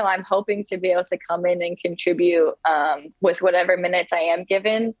don't know. I'm hoping to be able to come in and contribute with whatever minutes I am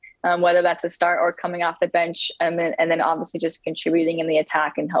given, whether that's a start or coming off the bench, and then obviously just contributing in the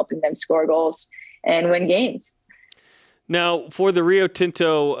attack and helping them score goals and win games. Now, for the Rio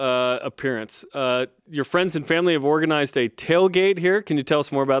Tinto appearance, your friends and family have organized a tailgate here. Can you tell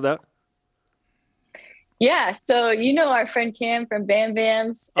us more about that? Yeah, so our friend Cam from Bam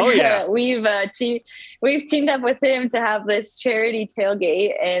Bams. Oh yeah, we've teamed up with him to have this charity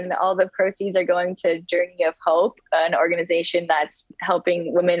tailgate, and all the proceeds are going to Journey of Hope, an organization that's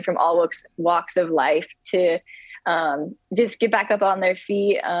helping women from all walks of life to just get back up on their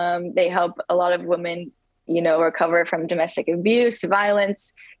feet. They help a lot of women, recover from domestic abuse,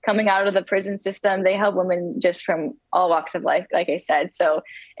 violence, coming out of the prison system. They help women just from all walks of life, like I said. So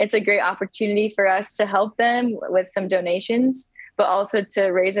it's a great opportunity for us to help them with some donations, but also to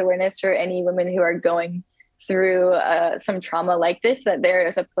raise awareness for any women who are going through some trauma like this, that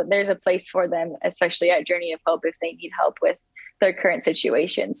there's a place for them, especially at Journey of Hope, if they need help with their current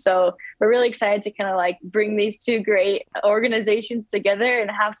situation. So we're really excited to kind of like bring these two great organizations together and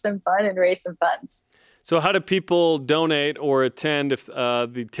have some fun and raise some funds. So how do people donate or attend if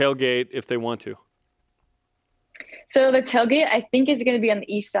the tailgate if they want to? So the tailgate, I think, is going to be on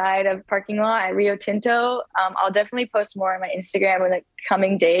the east side of the parking lot at Rio Tinto. I'll definitely post more on my Instagram in the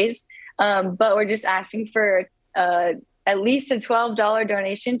coming days. But we're just asking for at least a $12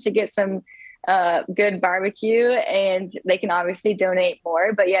 donation to get some good barbecue, and they can obviously donate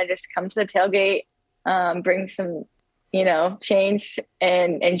more. But yeah, just come to the tailgate, bring some, change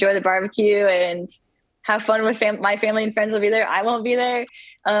and enjoy the barbecue and have fun with my family and friends will be there. I won't be there.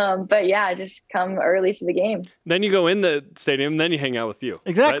 But yeah, just come early to the game. Then you go in the stadium, then you hang out with you.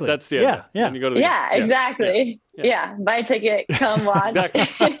 Exactly. Right? That's the idea. Yeah. Then you go to the game. Exactly. Yeah. Buy a ticket, come watch.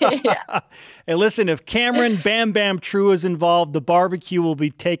 Yeah. Hey, listen, if Cameron Bam Bam True is involved, the barbecue will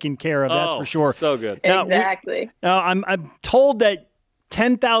be taken care of. That's for sure. So good. Now, exactly. I'm told that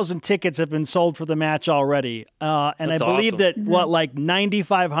 10,000 tickets have been sold for the match already. And That's I believe awesome. that, like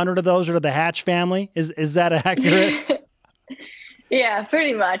 9,500 of those are to the Hatch family. Is that accurate? Yeah,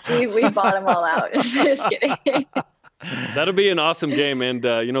 pretty much. We bought them all out. Just kidding. That'll be an awesome game. And,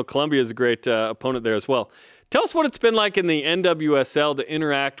 Columbia is a great opponent there as well. Tell us what it's been like in the NWSL to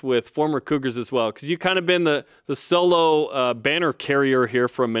interact with former Cougars as well, because you've kind of been the solo banner carrier here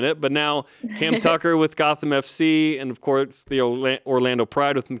for a minute, but now Cam Tucker with Gotham FC and, of course, the Orlando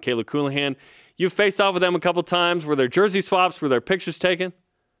Pride with Michaela Coulihan. You've faced off with them a couple times. Were there jersey swaps? Were there pictures taken?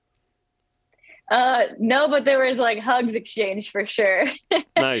 No, but there was like hugs exchanged for sure.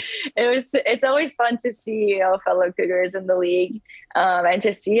 Nice. It's always fun to see fellow Cougars in the league and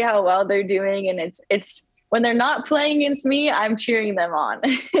to see how well they're doing. And it's when they're not playing against me, I'm cheering them on.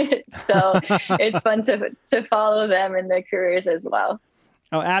 So it's fun to follow them in their careers as well.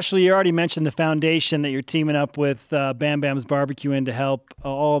 Oh, Ashley, you already mentioned the foundation that you're teaming up with Bam Bam's Barbecue in to help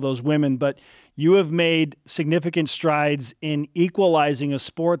all of those women, but you have made significant strides in equalizing a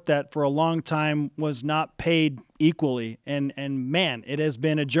sport that for a long time was not paid equally. And man, it has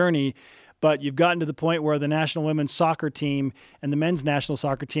been a journey, but you've gotten to the point where the national women's soccer team and the men's national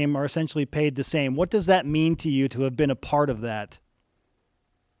soccer team are essentially paid the same. What does that mean to you to have been a part of that?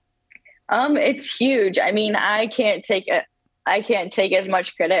 It's huge. I mean, I can't take as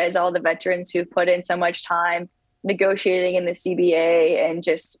much credit as all the veterans who've put in so much time negotiating in the CBA and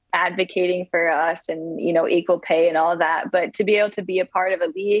just advocating for us and, equal pay and all that. But to be able to be a part of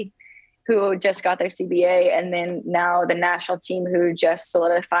a league who just got their CBA and then now the national team who just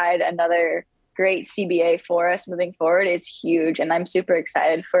solidified another great CBA for us moving forward is huge. And I'm super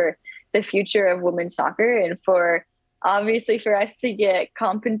excited for the future of women's soccer and for obviously for us to get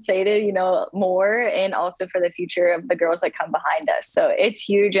compensated, more, and also for the future of the girls that come behind us. So it's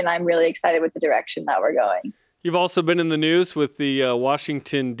huge. And I'm really excited with the direction that we're going. You've also been in the news with the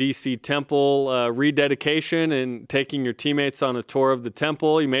Washington, D.C. Temple rededication and taking your teammates on a tour of the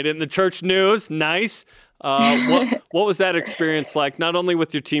temple. You made it in the church news. Nice. What was that experience like, not only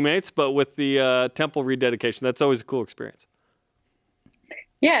with your teammates, but with the temple rededication? That's always a cool experience.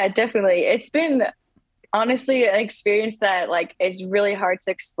 Yeah, definitely. It's been honestly an experience that is really hard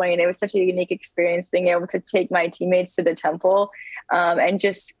to explain. It was such a unique experience being able to take my teammates to the temple and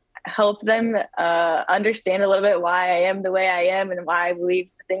just help them understand a little bit why I am the way I am and why I believe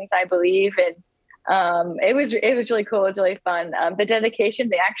the things I believe. And it was really cool. It was really fun. The dedication,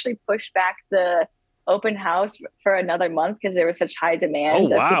 they actually pushed back the open house for another month because there was such high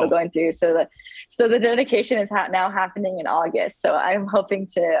demand of people going through. So the dedication is now happening in August. So I'm hoping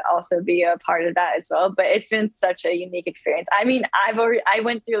to also be a part of that as well. But it's been such a unique experience. I mean, I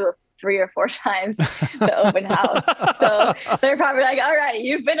went through 3 or 4 times the open house. So they're probably like, all right,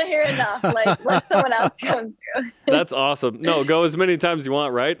 you've been here enough. Let someone else come through. That's awesome. No, go as many times as you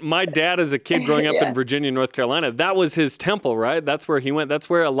want, right? My dad, as a kid growing up in Virginia, North Carolina, that was his temple, right? That's where he went. That's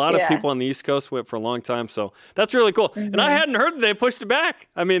where a lot of people on the East Coast went for a long time. So that's really cool. Mm-hmm. And I hadn't heard that they pushed it back.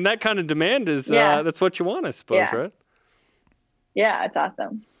 I mean, that kind of demand is, that's what you want, I suppose, right? Yeah, it's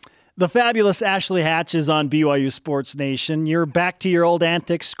awesome. The fabulous Ashley Hatch is on BYU Sports Nation. You're back to your old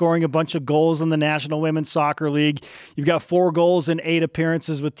antics, scoring a bunch of goals in the National Women's Soccer League. You've got 4 goals in 8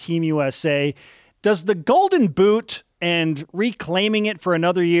 appearances with Team USA. Does the Golden Boot and reclaiming it for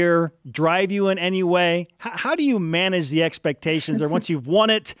another year drive you in any way? How do you manage the expectations there once you've won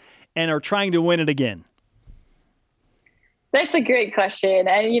it and are trying to win it again? That's a great question.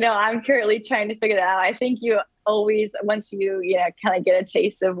 And, I'm currently trying to figure that out. I think you always, once you, kind of get a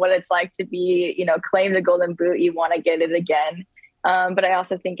taste of what it's like to be, claim the Golden Boot, you want to get it again. But I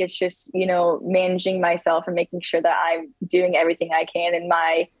also think it's just, managing myself and making sure that I'm doing everything I can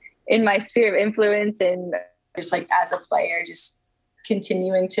in my sphere of influence, and just like as a player, just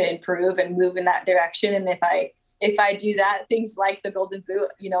continuing to improve and move in that direction. And if I do that, things like the Golden Boot,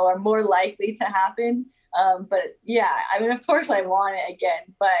 are more likely to happen. But yeah, I mean, of course I want it again,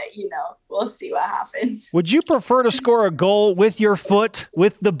 but we'll see what happens. Would you prefer to score a goal with your foot,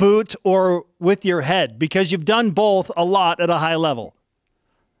 with the boot, or with your head? Because you've done both a lot at a high level.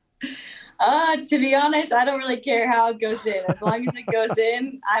 To be honest, I don't really care how it goes in. As long as it goes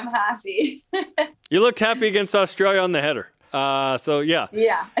in, I'm happy. You looked happy against Australia on the header. So yeah.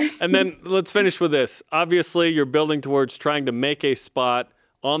 Yeah. And then let's finish with this. Obviously, you're building towards trying to make a spot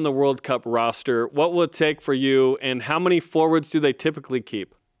on the World Cup roster. What will it take for you, and how many forwards do they typically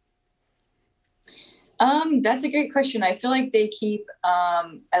keep? That's a great question. I feel like they keep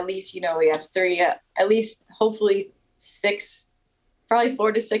at least, we have 3, at least hopefully 6, probably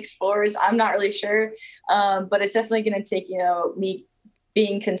 4 to 6 forwards. I'm not really sure. But it's definitely going to take, me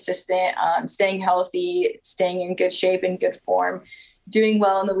being consistent, staying healthy, staying in good shape and good form, doing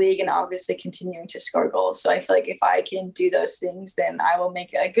well in the league, and obviously continuing to score goals. So I feel like if I can do those things, then I will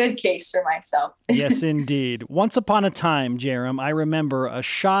make a good case for myself. Yes, indeed. Once upon a time, Jarom, I remember a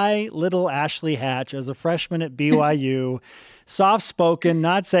shy little Ashley Hatch as a freshman at BYU, soft-spoken,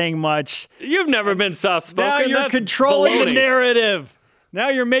 not saying much. You've never been soft-spoken. Now you're That's controlling baloney. the narrative. Now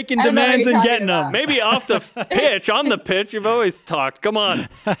you're making demands and getting them. Maybe off the pitch, on the pitch, you've always talked. Come on.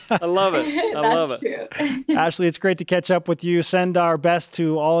 I love it. I love it. That's true. Ashley, it's great to catch up with you. Send our best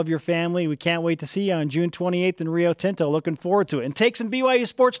to all of your family. We can't wait to see you on June 28th in Rio Tinto. Looking forward to it. And take some BYU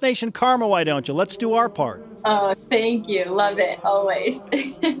Sports Nation karma, why don't you? Let's do our part. Oh, thank you. Love it. Always.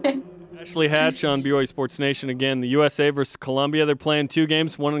 Ashley Hatch on BYU Sports Nation again. The USA versus Colombia. They're playing 2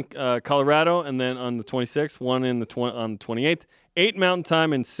 games, one in Colorado, and then on the 26th, one on the 28th. 8 Mountain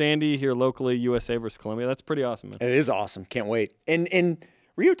Time in Sandy here locally, USA versus Colombia. That's pretty awesome, man. It is awesome. Can't wait. And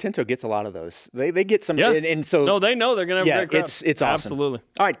Rio Tinto gets a lot of those. They get some. Yeah. And so no, they know they're going to have a great crowd. It's awesome. Absolutely.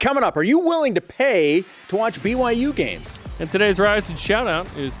 All right, coming up, are you willing to pay to watch BYU games? And today's Rise and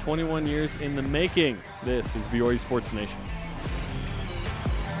Shoutout is 21 years in the making. This is BYU Sports Nation.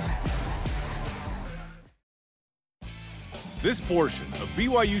 This portion of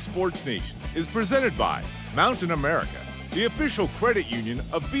BYU Sports Nation is presented by Mountain America, the official credit union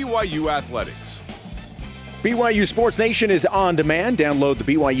of BYU Athletics. BYU Sports Nation is on demand. Download the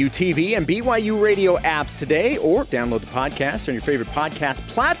BYU TV and BYU Radio apps today, or download the podcast on your favorite podcast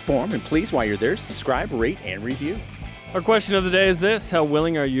platform. And please, while you're there, subscribe, rate, and review. Our question of the day is this: how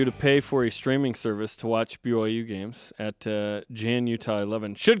willing are you to pay for a streaming service to watch BYU games at Jan Utah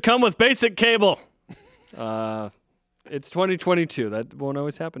 11? Should come with basic cable. It's 2022. That won't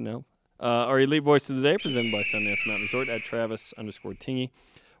always happen now. Our Elite Voice of the Day, presented by Sundance Mountain Resort at Travis_Tingy.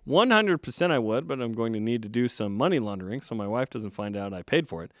 100% I would, but I'm going to need to do some money laundering so my wife doesn't find out I paid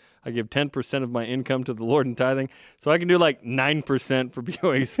for it. I give 10% of my income to the Lord in tithing, so I can do like 9% for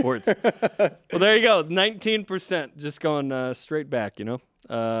BYU Sports. Well, there you go, 19%, just going straight back,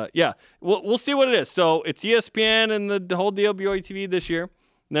 Yeah, we'll see what it is. So it's ESPN and the whole deal, BYU TV this year.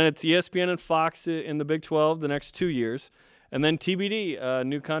 And then it's ESPN and Fox in the Big 12 the next 2 years. And then TBD,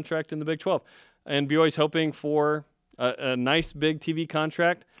 new contract in the Big 12. And BYU's hoping for a nice big TV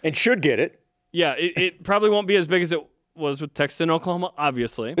contract. And should get it. Yeah, it probably won't be as big as it was with Texas and Oklahoma,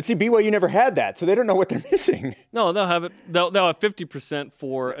 obviously. But see, BYU never had that, so they don't know what they're missing. No, they'll have it. They'll have 50%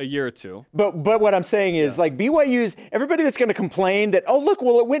 for a year or two. But what I'm saying is, like, BYU's, everybody that's going to complain that,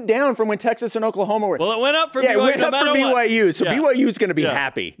 it went down from when Texas and Oklahoma were. Well, it went up for BYU. Yeah, it went up for BYU, what. so BYU's going to be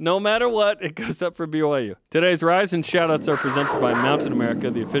happy. No matter what, it goes up for BYU. Today's Rise and Shoutouts are presented by Mountain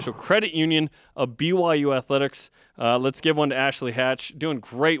America, the official credit union of BYU Athletics. Let's give one to Ashley Hatch, doing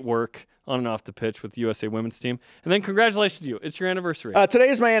great work on and off the pitch with the USA women's team. And then congratulations to you. It's your anniversary. Today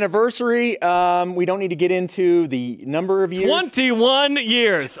is my anniversary. We don't need to get into the number of years. 21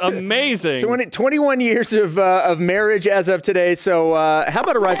 years. Amazing. So 21 years of marriage as of today. So how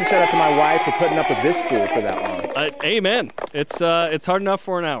about a rise and shout out to my wife for putting up with this fool for that long? Amen. It's hard enough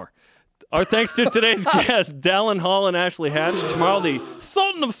for an hour. Our thanks to today's guests, Dallin Hall and Ashley Hatch. Tomorrow, the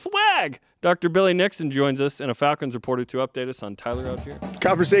Sultan of Swag, Dr. Billy Nixon, joins us, and a Falcons reporter to update us on Tyler Algier.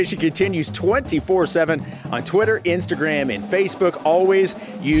 Conversation continues 24/7 on Twitter, Instagram, and Facebook. Always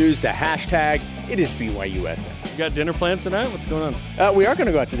use the hashtag. It is BYUSN. You got dinner plans tonight? What's going on? We are going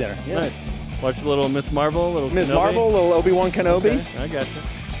to go out to dinner. Yeah. Nice. Watch a little Miss Marvel, Miss Marvel, little Obi-Wan Kenobi. Okay, I got you.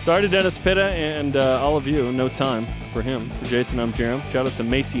 Sorry to Dennis Pitta and all of you. No time for him. For Jason, I'm Jerem. Shout out to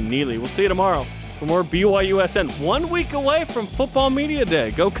Macy Neely. We'll see you tomorrow for more BYUSN. 1 week away from Football Media Day.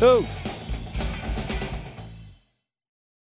 Go Cougs.